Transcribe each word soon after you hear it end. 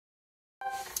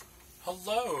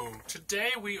Hello! Today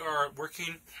we are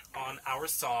working on our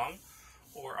song,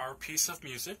 or our piece of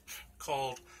music,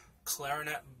 called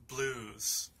Clarinet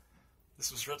Blues.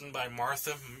 This was written by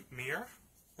Mier.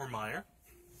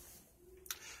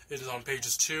 It is on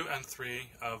pages 2 and 3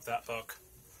 of that book.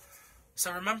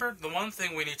 So remember, the one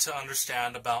thing we need to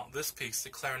understand about this piece,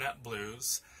 the Clarinet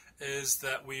Blues, is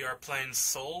that we are playing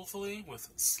soulfully with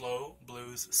slow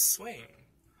blues swing.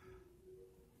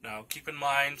 Now, keep in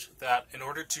mind that in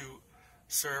order to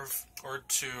serve or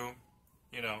to,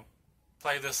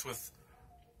 play this with,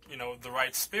 the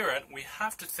right spirit, we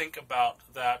have to think about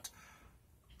that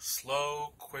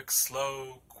slow, quick,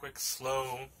 slow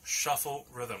shuffle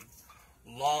rhythm.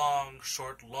 Long,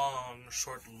 short, long,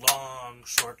 short, long,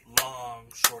 short, long,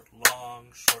 short,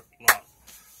 long, short, long.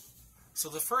 So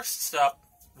the first step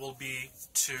will be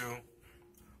to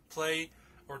play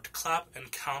or to clap and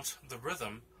count the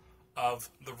rhythm of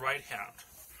the right hand.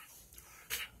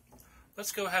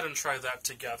 Let's go ahead and try that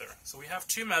together. So we have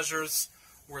two measures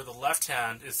where the left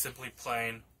hand is simply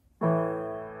playing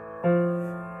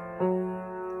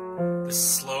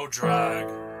this slow drag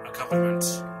accompaniment,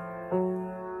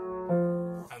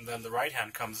 and then the right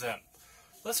hand comes in.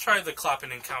 Let's try the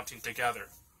clapping and counting together.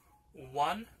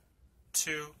 1,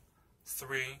 2,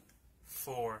 3,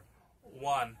 4,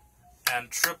 1,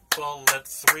 and triple it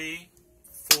 3,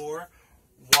 4,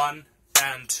 1,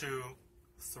 and 2,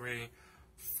 3,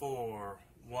 4,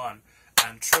 1,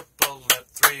 and triple it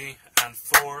 3 and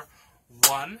 4,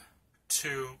 1,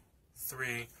 2,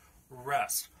 3,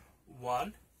 rest.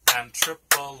 1, and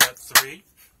triple it 3,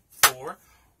 4,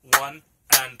 1,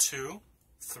 and 2,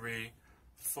 3,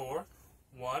 4,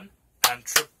 1, and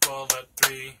triple it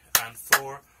 3 and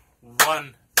 4,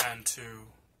 1, and 2,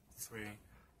 3,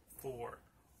 4,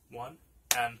 1,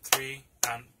 and 3,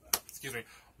 and,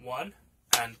 1,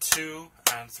 and 2,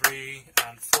 and 3,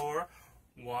 and 4,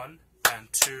 1, and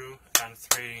 2, and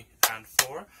 3, and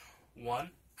 4,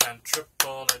 1, and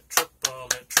triple it,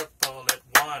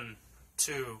 1,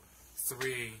 2,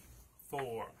 3,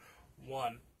 4,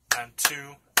 1, and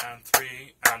 2, and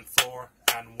 3, and 4,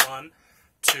 and 1,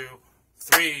 2,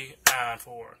 3, and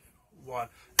 4, 1,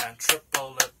 and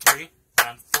triple it 3,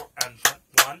 and 4, and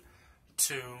 1,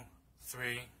 2,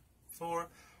 3, 4,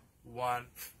 1,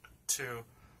 2,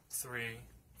 3,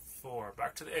 4.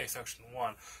 Back to the A section.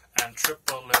 1, and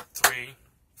triple it 3,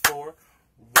 4,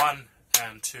 1,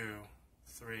 and 2,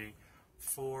 3,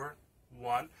 4,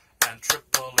 1, and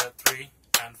triple it 3,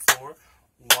 and 4,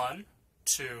 1,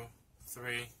 2,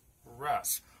 3,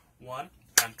 rest. 1,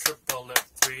 and triple it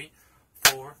 3,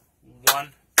 4,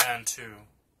 1, and 2,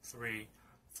 3,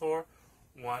 4,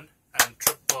 1, and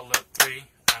triple it 3,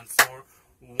 and 4,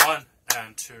 1,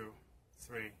 and 2,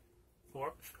 3,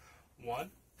 4,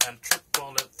 1, and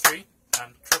triple it 3,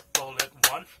 and triple it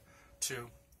 1, 2,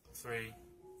 3,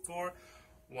 4,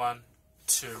 1,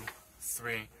 2,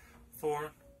 3,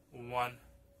 4, 1,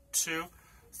 2,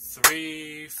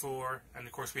 3, 4, and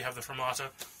of course we have the fermata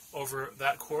over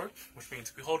that chord, which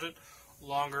means we hold it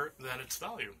longer than its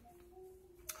value.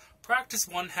 Practice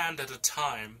one hand at a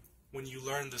time when you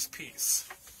learn this piece.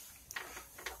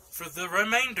 For the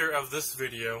remainder of this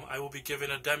video, I will be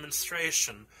giving a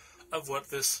demonstration of what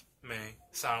this may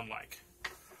sound like.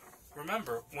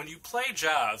 Remember, when you play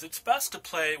jazz, it's best to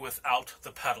play without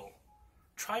the pedal.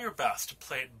 Try your best to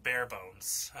play it bare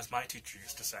bones, as my teacher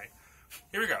used to say.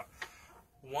 Here we go.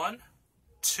 1,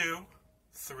 2,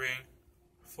 3,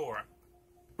 4.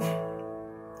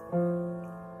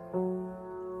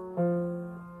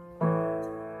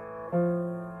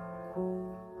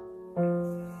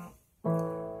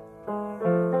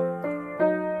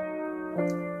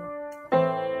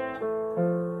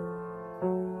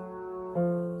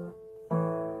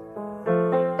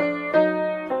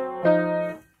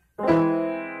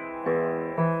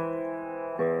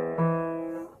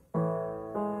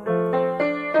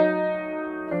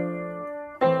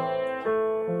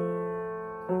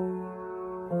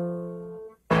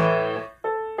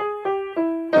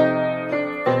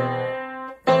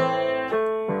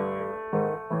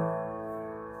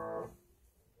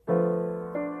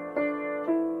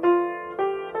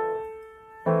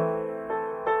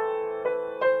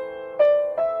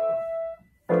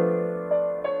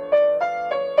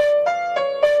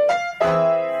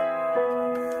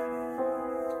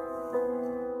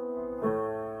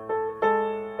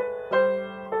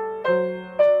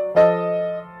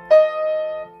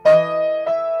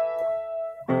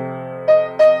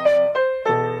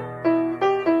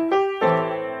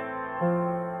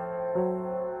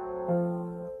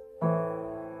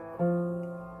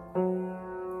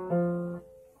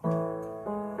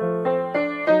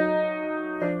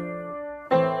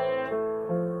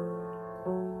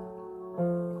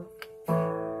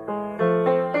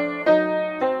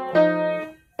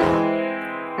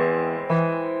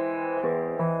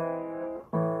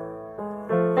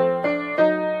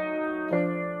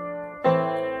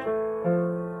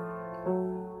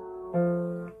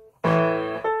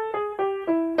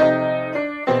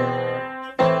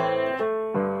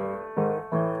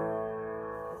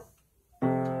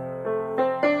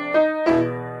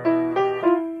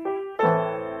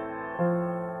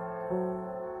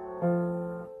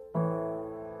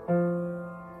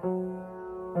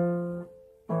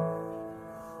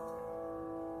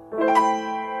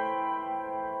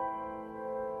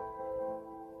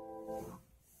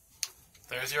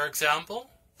 there's your example.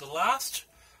 The last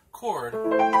chord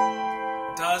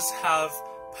does have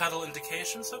pedal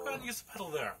indication, so go ahead and use the pedal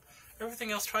there.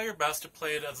 Everything else, try your best to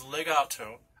play it as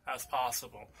legato as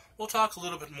possible. We'll talk a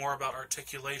little bit more about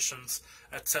articulations,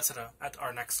 etc. at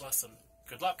our next lesson.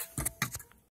 Good luck.